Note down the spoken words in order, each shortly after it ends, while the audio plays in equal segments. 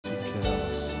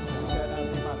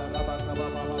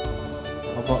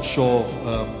not sure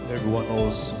if everyone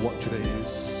knows what today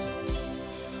is.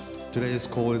 Today is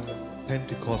called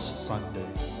Pentecost Sunday.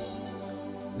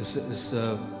 It's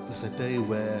a day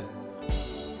where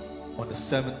on the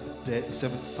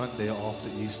seventh Sunday after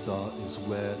Easter is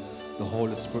where the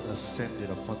Holy Spirit ascended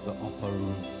upon the upper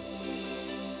room.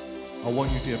 I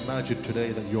want you to imagine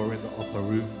today that you're in the upper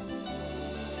room,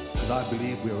 because I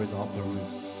believe we are in the upper room.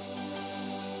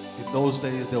 In those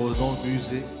days there was no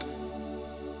music.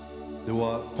 They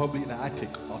were probably in an attic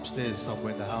upstairs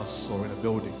somewhere in the house or in a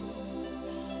building.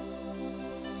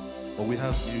 But we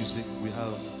have music, we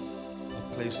have a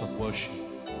place of worship.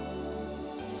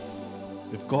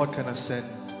 If God can ascend,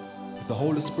 if the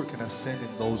Holy Spirit can ascend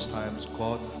in those times,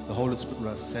 the Holy Spirit will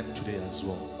ascend today as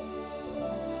well.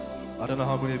 I don't know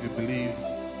how many of you believe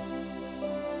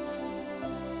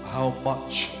how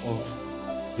much of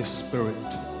this Spirit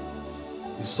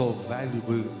is so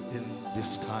valuable in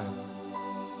this time.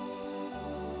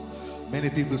 Many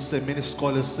people say, many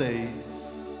scholars say,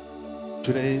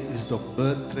 today is the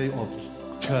birthday of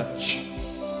church.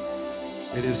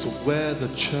 It is where the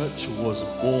church was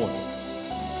born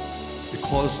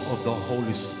because of the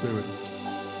Holy Spirit.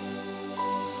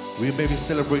 We may be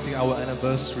celebrating our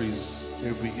anniversaries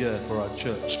every year for our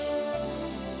church,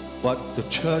 but the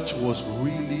church was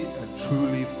really and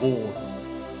truly born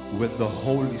when the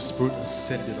Holy Spirit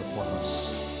ascended upon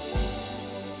us.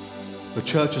 The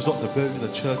church is not the building,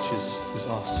 the church is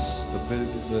us,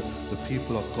 the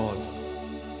people of God.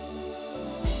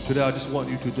 Today I just want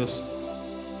you to just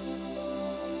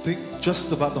think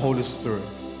just about the Holy Spirit.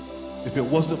 If it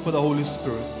wasn't for the Holy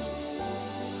Spirit,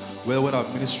 where would our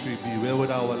ministry be? Where would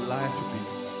our life be?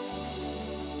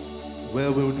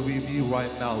 Where would we be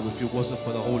right now if it wasn't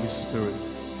for the Holy Spirit?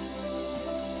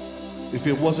 If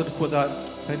it wasn't for that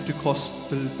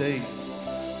Pentecostal day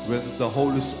when the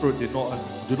Holy Spirit did not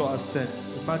ascend,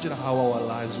 imagine how our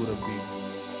lives would have been.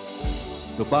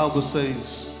 The Bible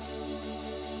says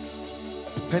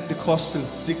the Pentecostal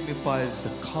signifies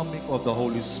the coming of the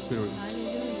Holy Spirit.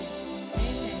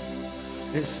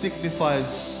 It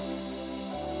signifies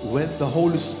when the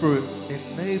Holy Spirit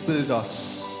enabled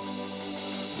us,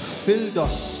 filled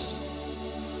us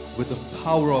with the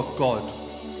power of God.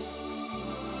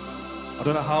 I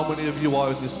don't know how many of you are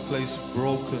in this place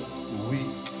broken,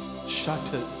 weak,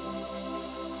 shattered.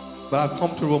 But I've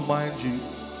come to remind you,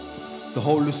 the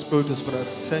Holy Spirit is going to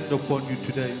ascend upon you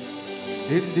today.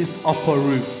 In this upper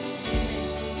room,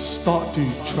 start to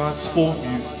transform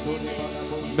you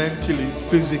mentally,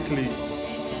 physically,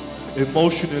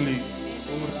 emotionally.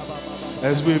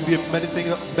 As we've been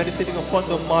meditating upon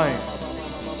the mind,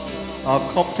 I've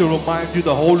come to remind you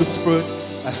the Holy Spirit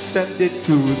ascended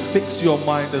to fix your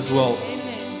mind as well.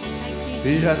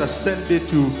 He has ascended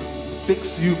to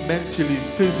fix you mentally,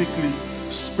 physically,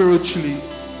 spiritually,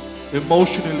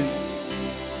 emotionally.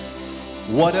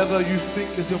 Whatever you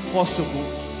think is impossible,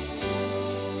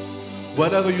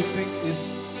 whatever you think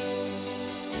is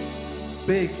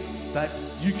big that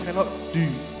you cannot do,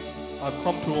 I've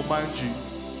come to remind you.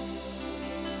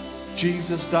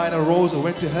 Jesus died and rose and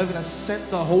went to heaven and sent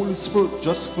the Holy Spirit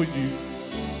just for you.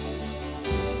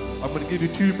 I'm going to give you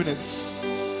 2 minutes.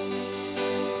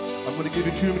 I'm going to give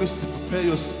you 2 minutes to prepare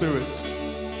your spirit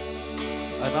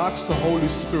and ask the Holy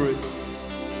Spirit,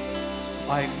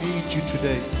 I need you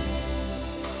today.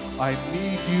 I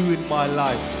need you in my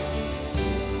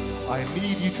life. I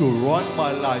need you to run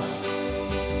my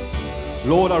life.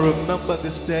 Lord, I remember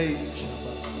this day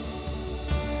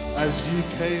as you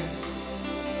came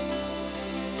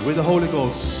with the Holy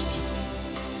Ghost.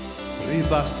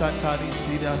 Riba Satani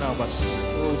Sidia Nabas.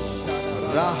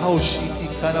 Rahaushiki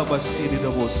Kanabasidi the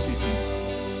Bositi.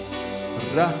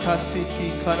 Rakasiki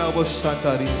Kanabos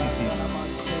Santari City.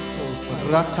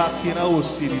 Ratakina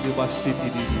Osidi the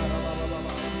Basiti.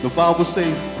 The Bible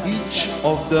says each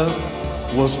of them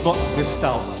was not missed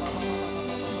out.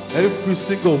 Every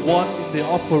single one in the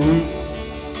upper room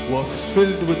were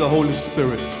filled with the Holy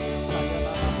Spirit.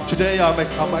 Today I'm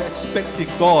expecting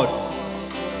God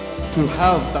to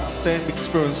have that same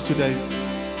experience today.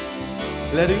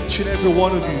 Let each and every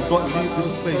one of you not leave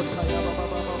this place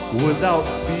without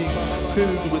being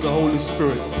filled with the Holy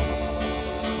Spirit.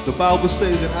 The Bible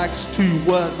says in Acts 2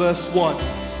 verse 1,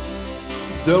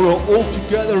 they were all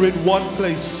together in one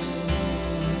place,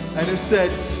 and it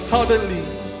said suddenly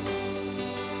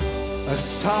a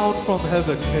sound from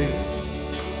heaven came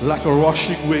like a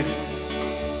rushing wind,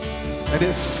 and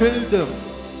it filled them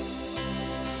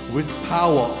with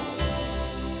power.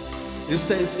 It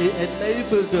says it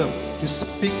enabled them to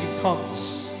speak in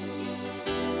tongues.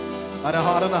 And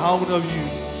I don't know how many of you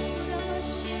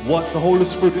want the Holy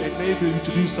Spirit to enable you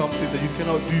to do something that you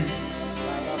cannot do.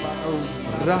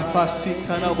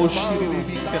 Rapasikana Boshiri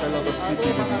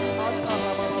Kanalabasiti.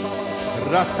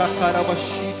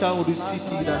 Rakakarabashita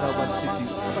Udisiti Nanabasiti.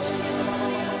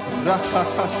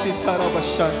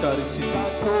 Rakakasitarabashanta Risiti.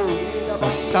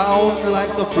 A sound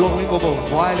like the blowing of a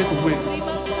violent wind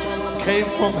came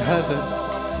from heaven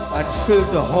and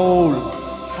filled the whole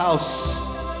house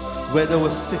where they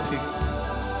were sitting.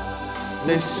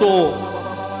 They saw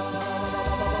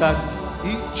that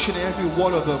each and every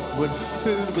one of them were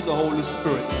filled with the Holy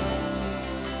Spirit.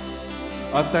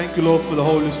 I thank you, Lord, for the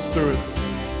Holy Spirit.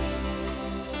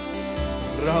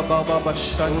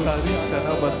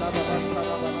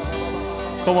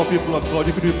 Come on, people of God,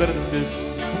 you can do better than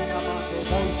this.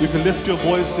 You can lift your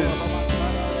voices.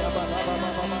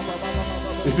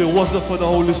 If it wasn't for the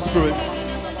Holy Spirit,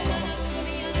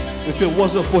 if it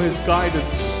wasn't for His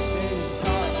guidance,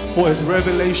 for His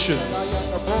revelations,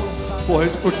 for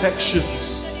His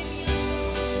protections,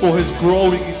 for His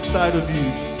growing inside of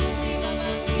you,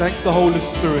 thank the Holy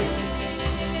Spirit.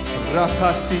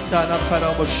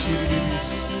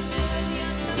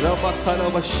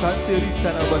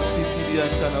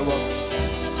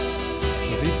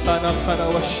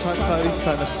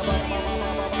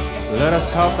 Let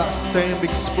us have that same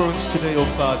experience today, oh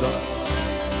Father.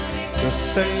 The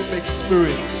same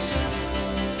experience.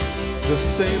 The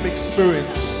same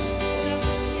experience.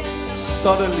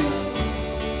 Suddenly,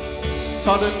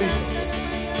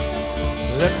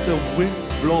 let the wind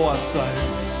blow aside.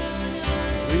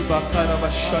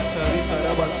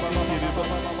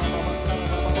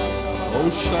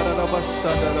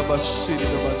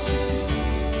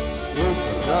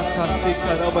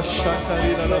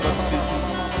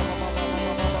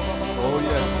 Oh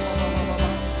yes,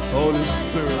 Holy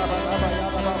Spirit.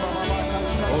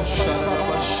 Oh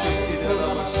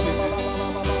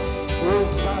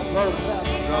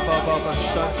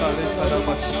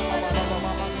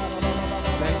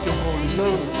thank you, Holy Spirit. Thank you, Holy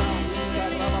Spirit.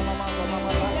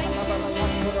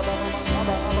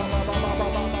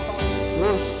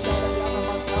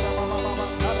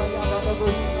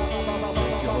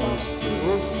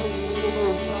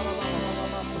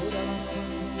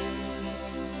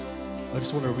 I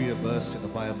just want to read a verse in the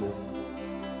Bible.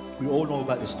 We all know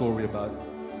about the story about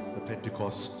the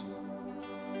Pentecost.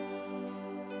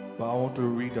 But I want to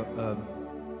read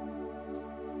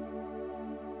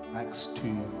Acts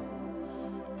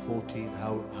 2:14,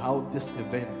 how this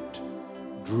event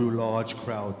drew large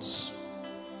crowds.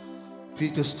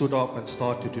 Peter stood up and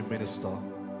started to minister.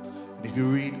 And if you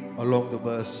read along the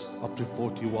verse up to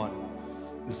 41,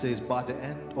 it says, by the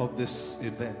end of this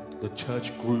event, the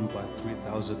church grew by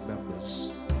 3,000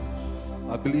 members.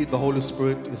 I believe the Holy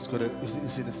Spirit is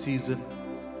in a season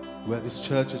where this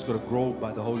church is going to grow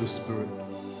by the Holy Spirit.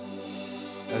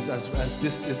 As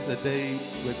this is a day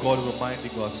where God is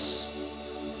reminding us,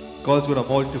 God's going to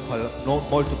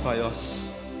multiply us.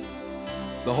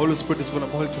 The Holy Spirit is going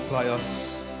to multiply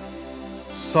us.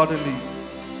 Suddenly,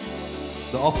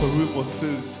 the upper room was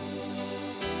filled.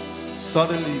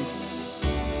 Suddenly,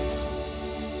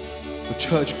 the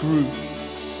church grew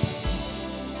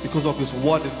because of this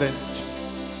one event.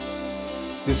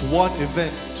 This one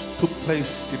event took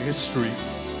place in history.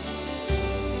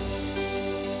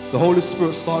 The Holy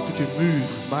Spirit started to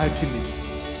move mightily.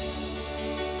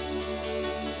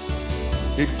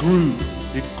 It grew,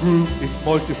 it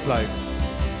multiplied.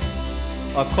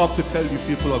 I've come to tell you,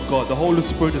 people of God, the Holy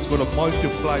Spirit is going to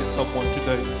multiply someone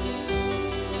today.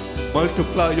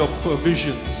 Multiply your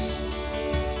provisions.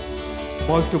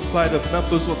 Multiply the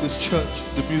members of this church,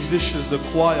 the musicians, the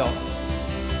choir.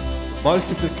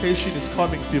 Multiplication is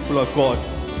coming, people of God.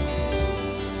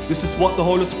 This is what the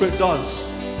Holy Spirit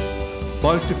does.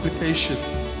 Multiplication.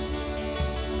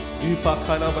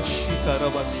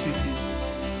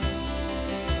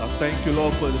 I thank you,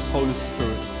 Lord, for this Holy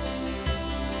Spirit.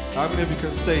 How many of you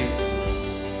can say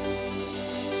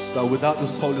that without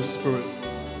this Holy Spirit,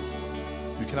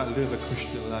 you cannot live a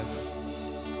Christian life?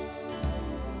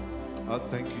 I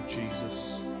thank you,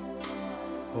 Jesus.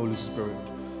 Holy Spirit.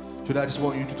 Today I just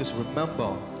want you to just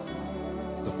remember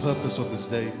the purpose of this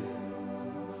day.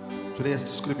 Today it's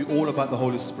just going to be all about the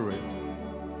Holy Spirit.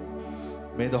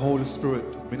 May the Holy Spirit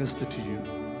minister to you,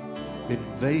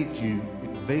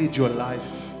 invade your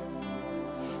life,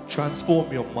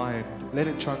 transform your mind. Let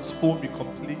it transform you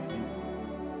completely.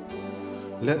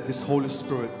 Let this Holy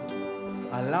Spirit,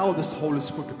 allow this Holy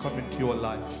Spirit to come into your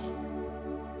life.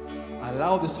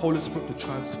 Allow this Holy Spirit to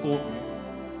transform you.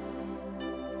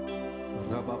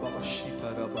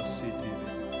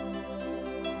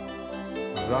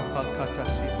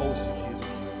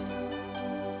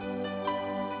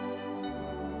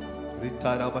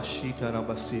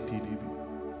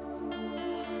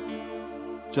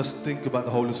 Just think about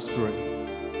the Holy Spirit.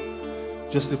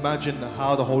 Just imagine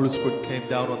how the Holy Spirit came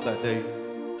down on that day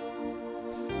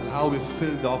and how we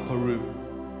filled the upper room.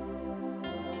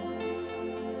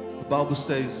 The Bible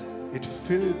says it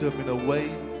filled them in a way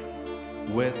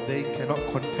where they cannot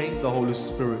contain the Holy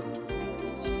Spirit.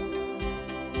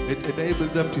 It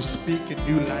enabled them to speak in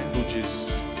new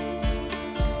languages.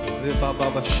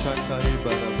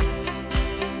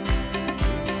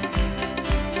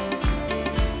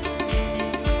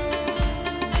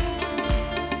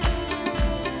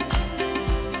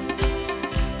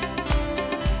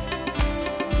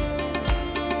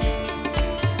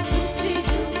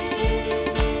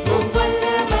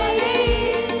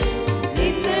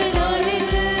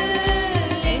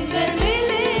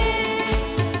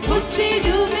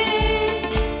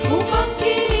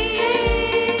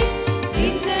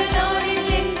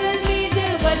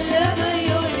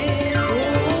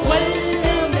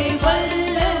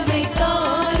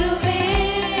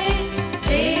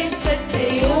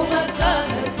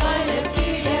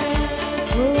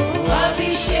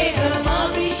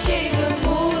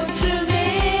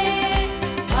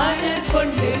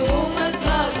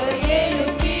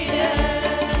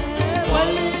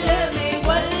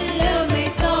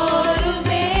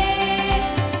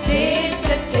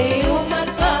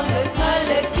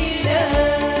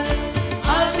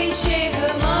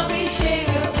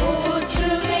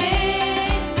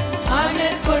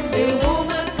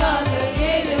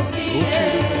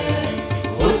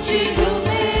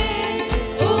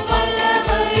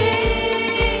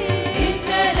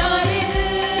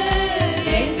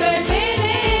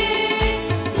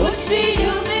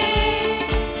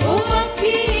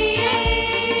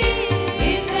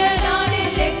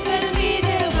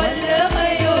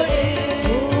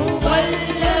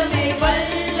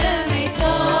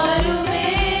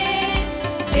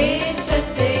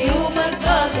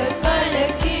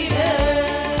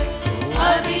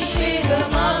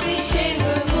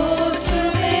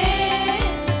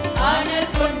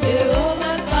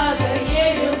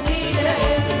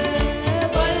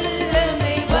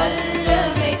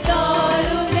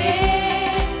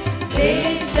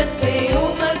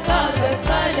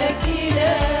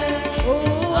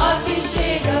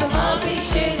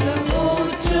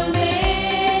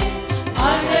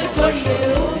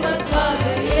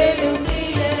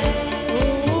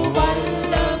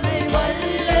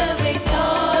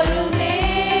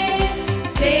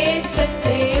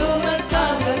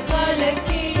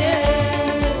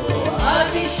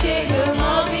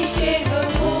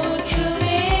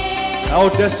 How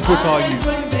desperate are you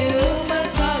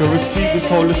to receive this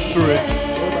Holy Spirit?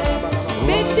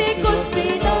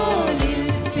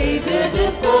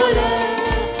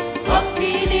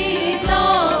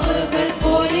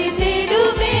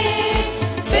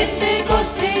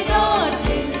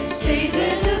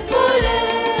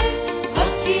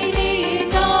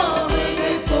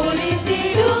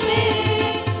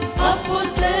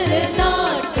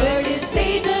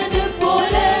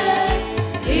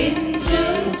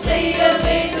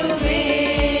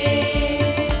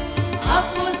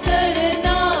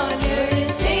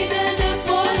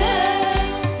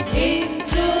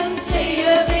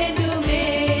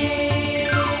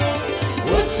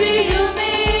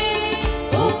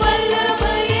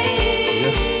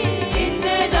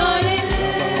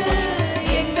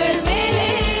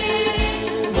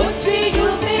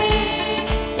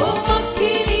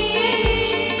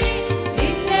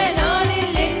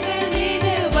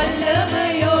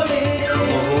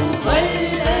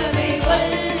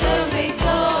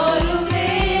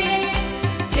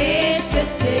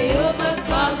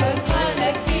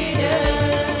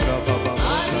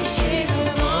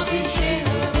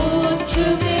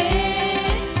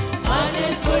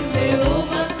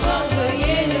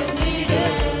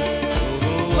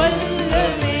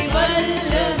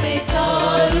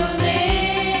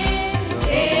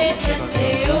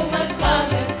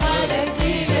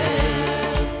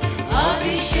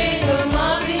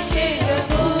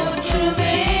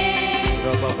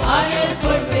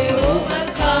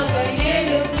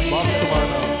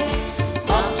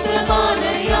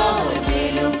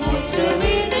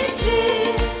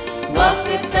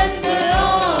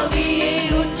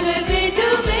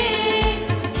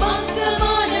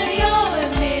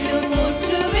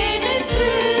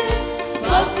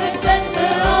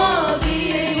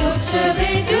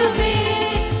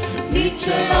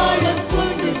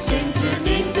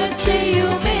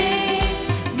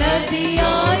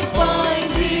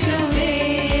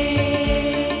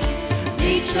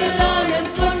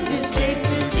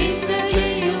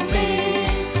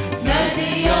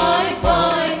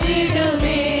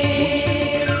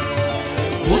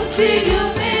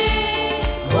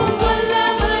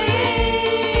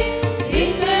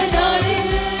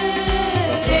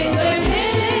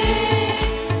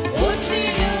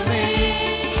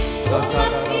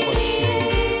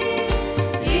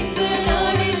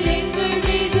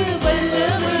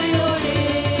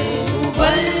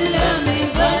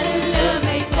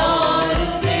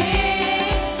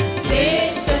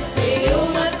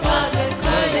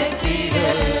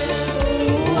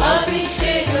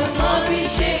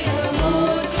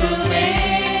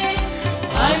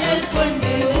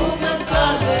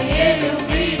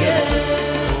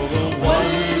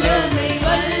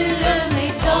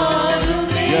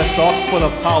 Yes, ask for the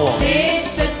power.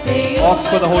 Ask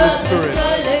for the Holy Spirit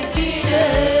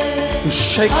to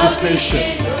shake this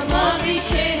nation,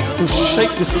 to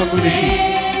shake this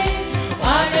community.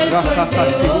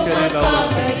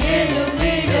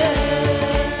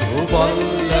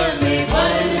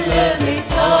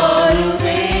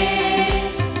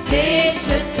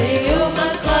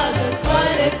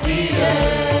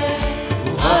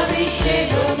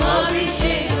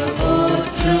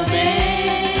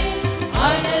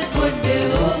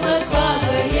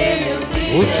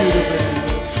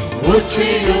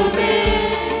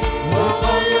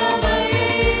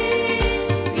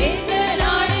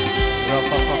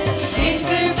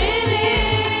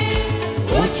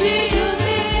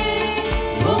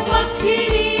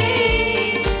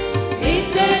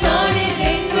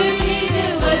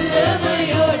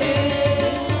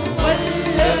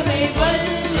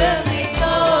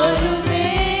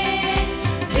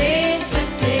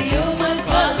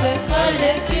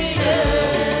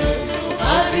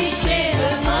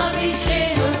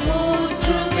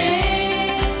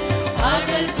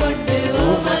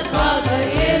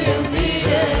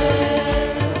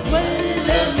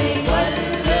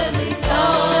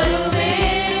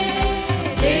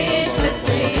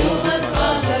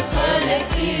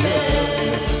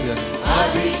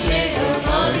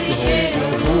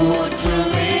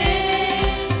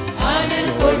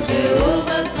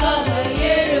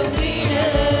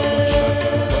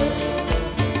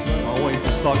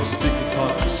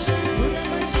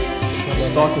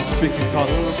 Start to speak in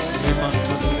tongues.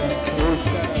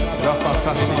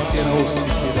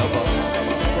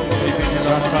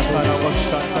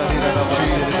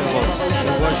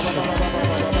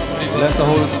 Let the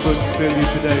Holy Spirit fill you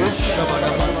today.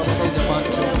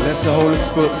 Let the Holy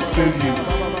Spirit fill you.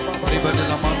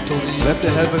 Let the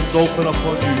heavens open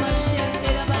upon you.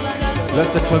 Let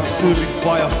the consuming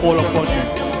fire fall upon you.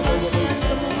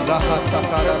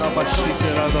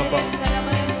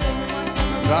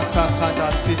 Rakakada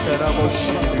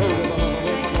sitaraboshi.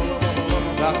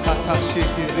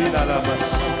 Rakakashiki rilalabas.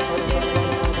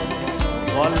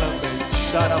 Walame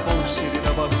sharaboshi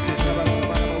rilabasi.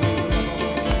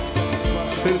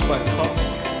 Fill my cup.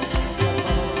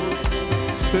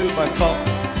 Fill my cup.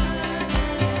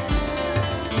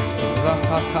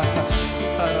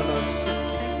 Rakakashikaralas.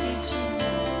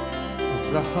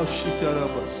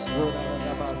 Rahashikarabas.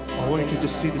 I want you to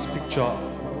see this picture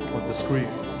on the screen.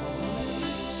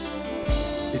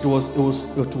 It was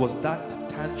that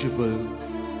tangible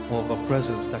of a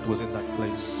presence that was in that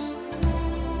place.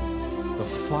 The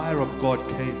fire of God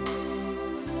came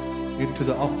into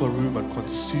the upper room and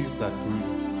consumed that room.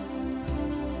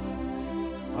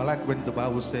 I like when the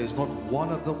Bible says not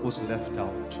one of them was left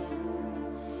out.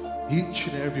 Each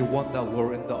and every one that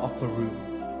were in the upper room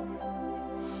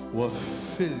were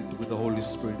filled with the Holy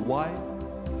Spirit. Why?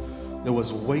 There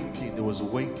was waiting, there was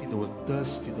waiting, there was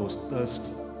thirsty, there was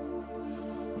thirsty.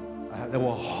 They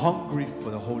were hungry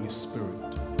for the Holy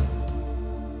Spirit.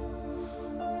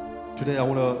 Today I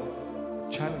want to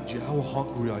challenge you. How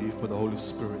hungry are you for the Holy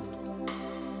Spirit?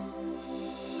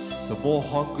 The more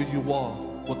hungry you are,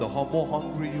 the more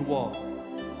hungry you are,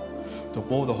 the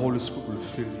more the Holy Spirit will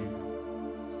fill you.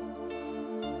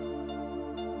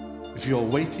 If you're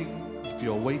waiting,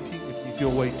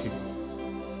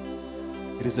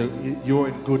 you're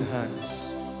in good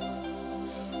hands.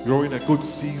 You're in a good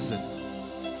season.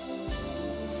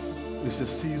 It's a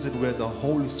season where the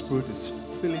Holy Spirit is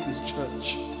filling this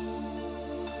church.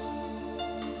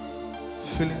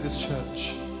 Filling this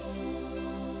church.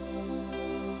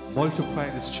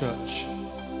 Multiplying this church.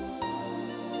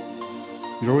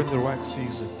 You're in the right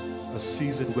season. A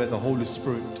season where the Holy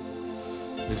Spirit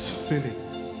is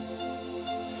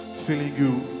filling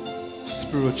you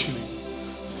spiritually,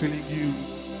 filling you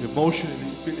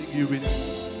emotionally, filling you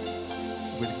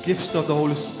with gifts of the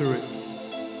Holy Spirit.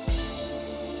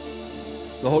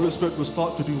 The Holy Spirit will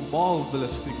start to do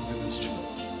marvelous things in this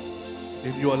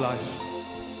church, in your life.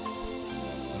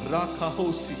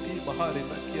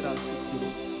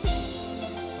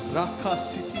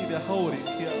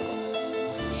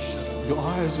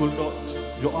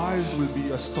 Your eyes will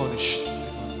be astonished.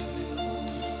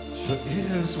 Your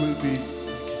ears will be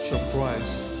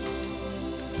surprised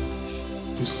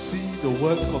to see the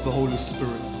work of the Holy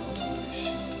Spirit.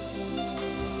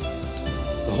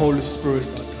 The Holy Spirit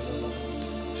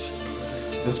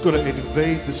is going to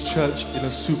invade this church in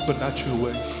a supernatural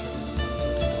way.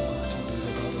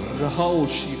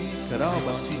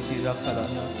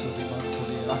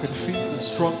 I can feel the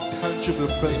strong, tangible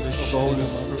presence of the Holy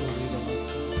Spirit.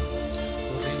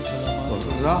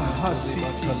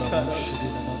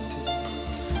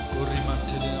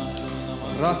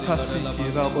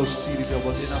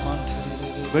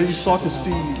 When you start to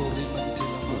see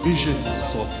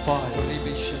visions of fire,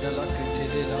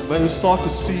 when you start to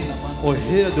see or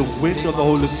hear the wind of the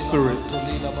Holy Spirit,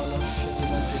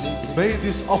 may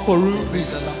this upper room be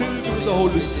filled with the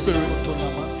Holy Spirit.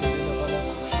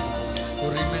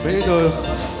 May the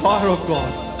fire of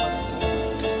God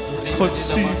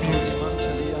consume you.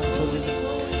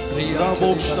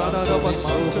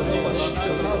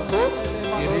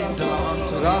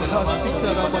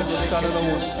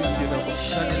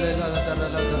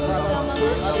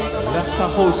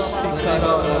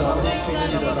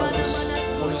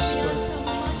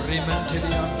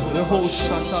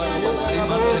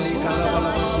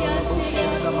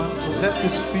 Let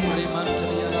this be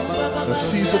a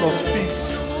season of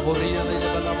feast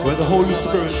where the Holy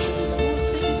Spirit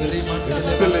is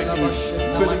filling you,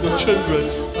 filling your children,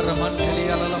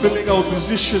 filling our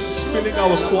musicians, filling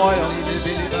our choir,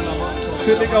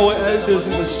 filling our elders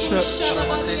in this church,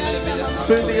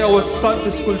 filling our Sunday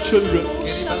school children,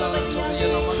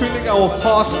 filling our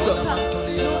pastor,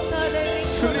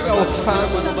 filling our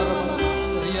family.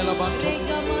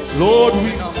 Lord,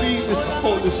 we need this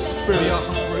Holy Spirit.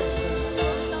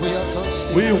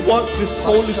 We want this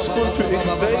Holy Spirit to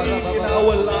invade in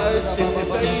our lives,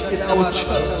 invade in our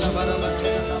church.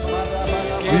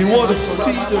 We want to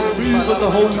see the move of the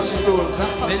Holy Spirit.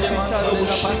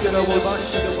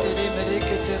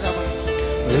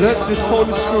 Let this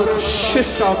Holy Spirit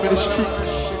shift our ministry,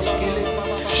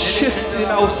 shift in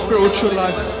our spiritual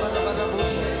life.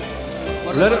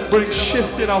 Let it bring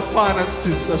shift in our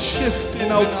finances, a shift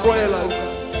in our prayer life.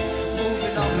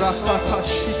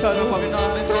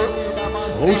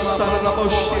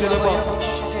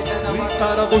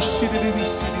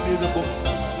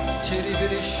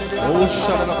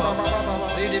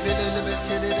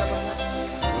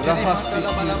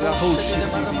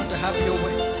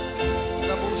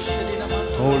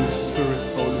 Holy Spirit,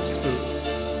 Holy Spirit.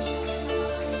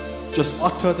 Just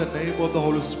utter the name of the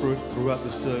Holy Spirit throughout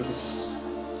the service.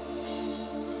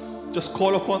 Just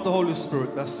call upon the Holy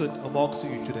Spirit. That's it. I'm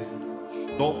asking you today.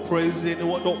 Don't praise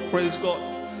anyone. Don't praise God.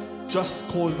 Just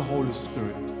call the Holy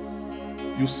Spirit.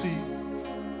 You see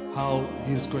how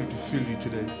He is going to fill you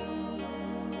today.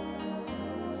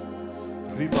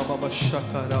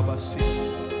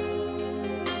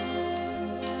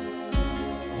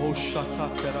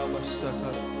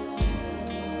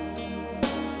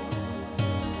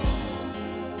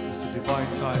 It's a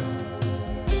divine time.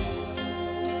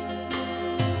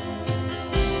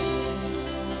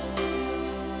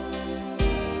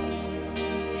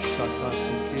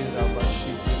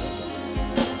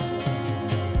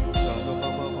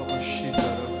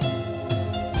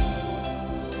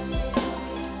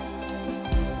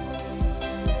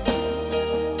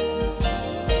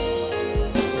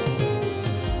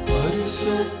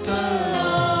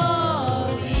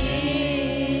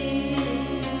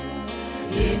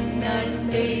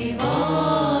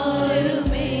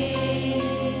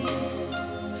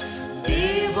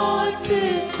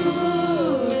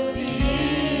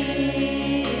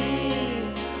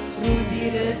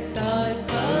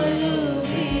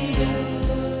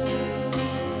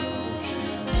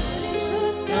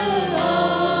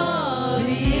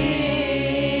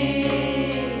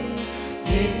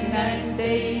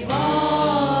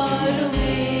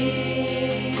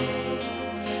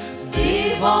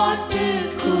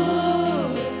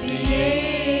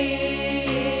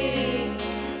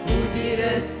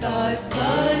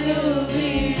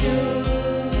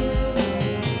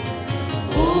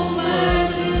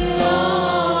 உமது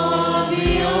ஆவி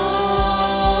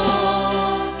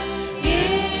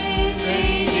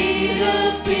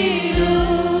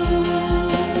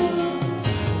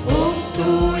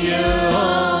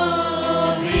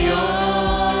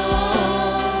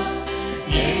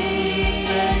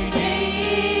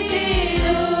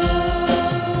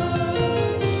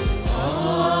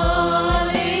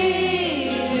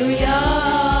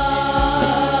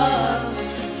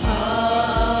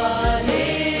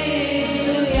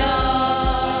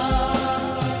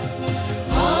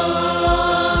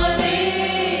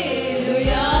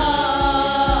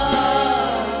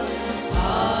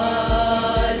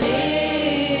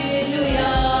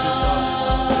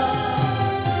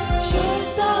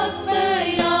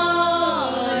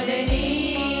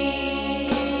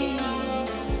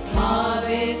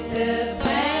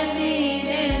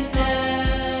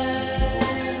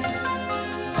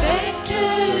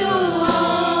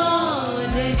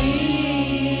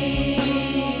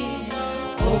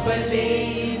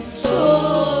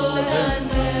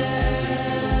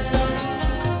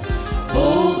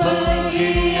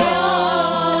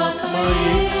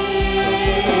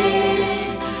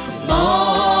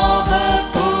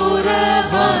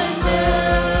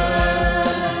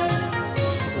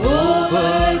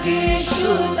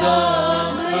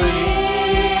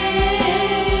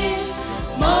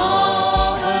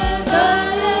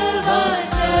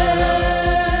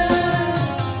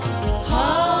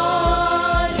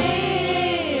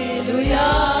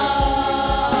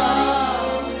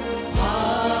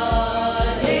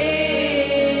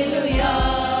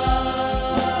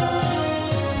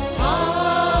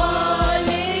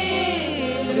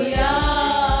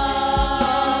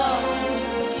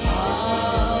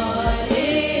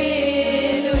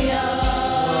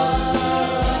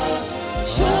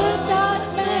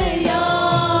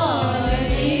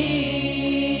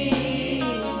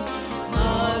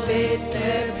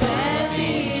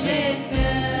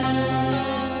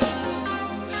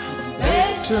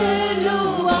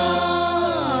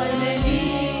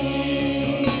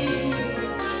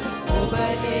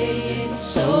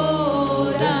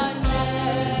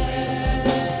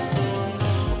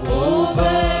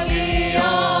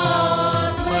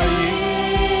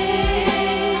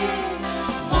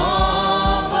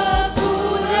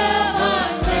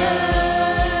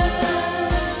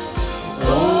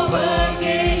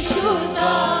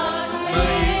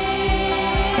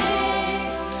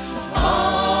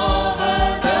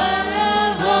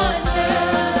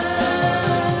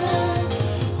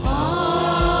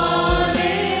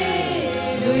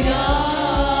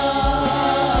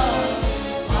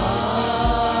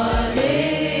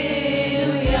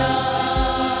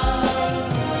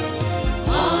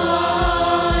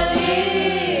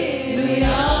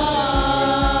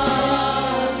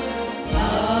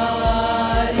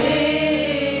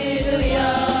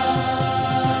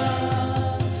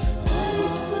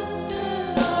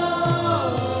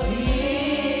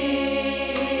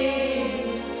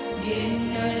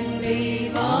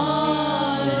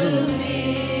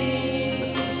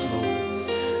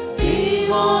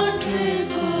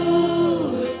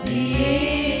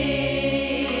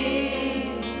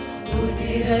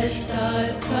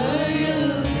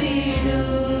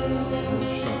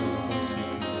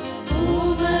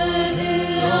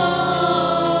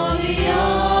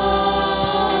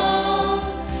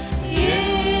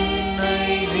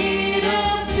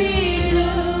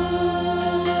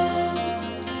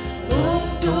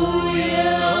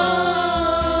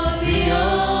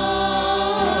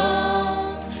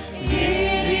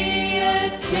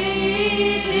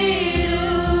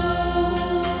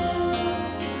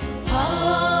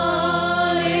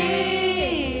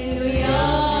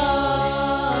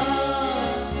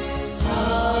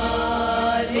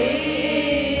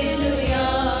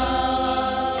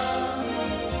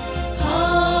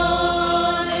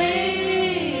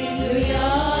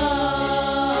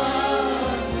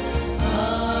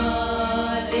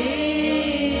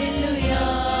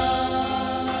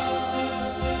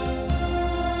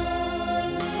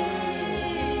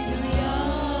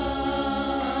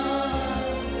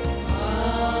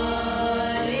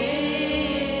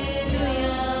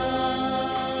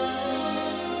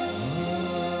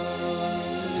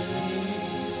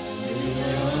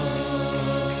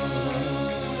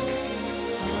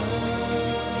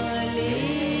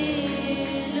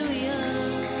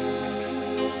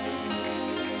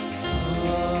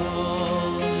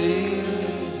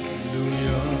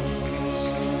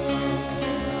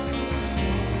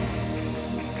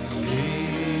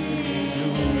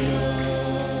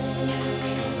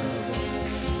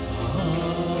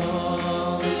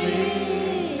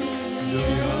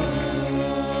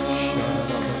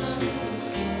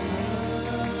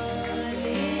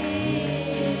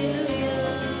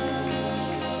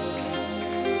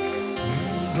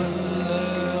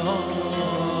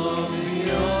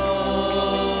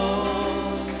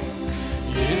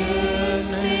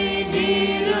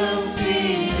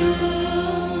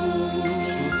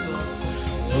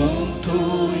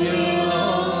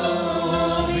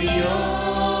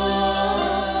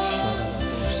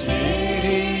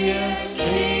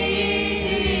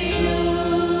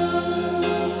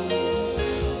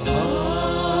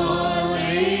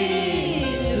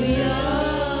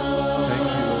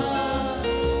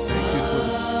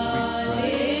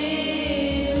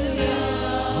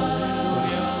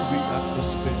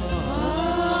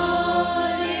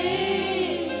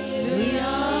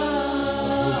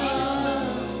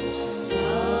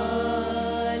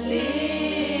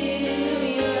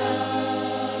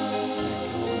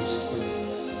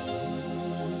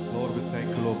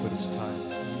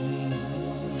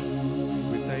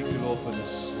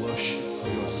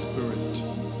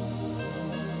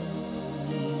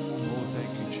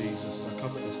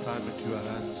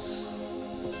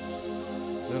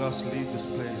Let us leave this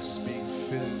place being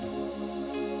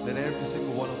filled. Let every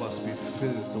single one of us be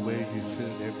filled the way you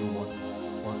filled everyone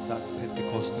on that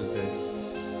Pentecostal day.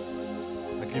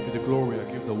 I give you the glory.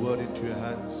 I give the word into your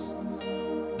hands.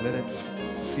 Let it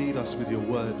feed us with your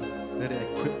word. Let it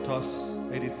equip us,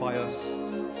 edify us,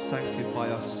 sanctify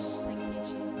us,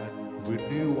 and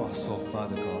renew us, oh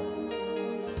Father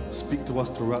God. Speak to us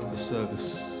throughout the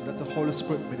service. Let the Holy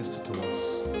Spirit minister to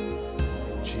us.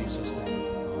 In Jesus'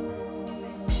 name.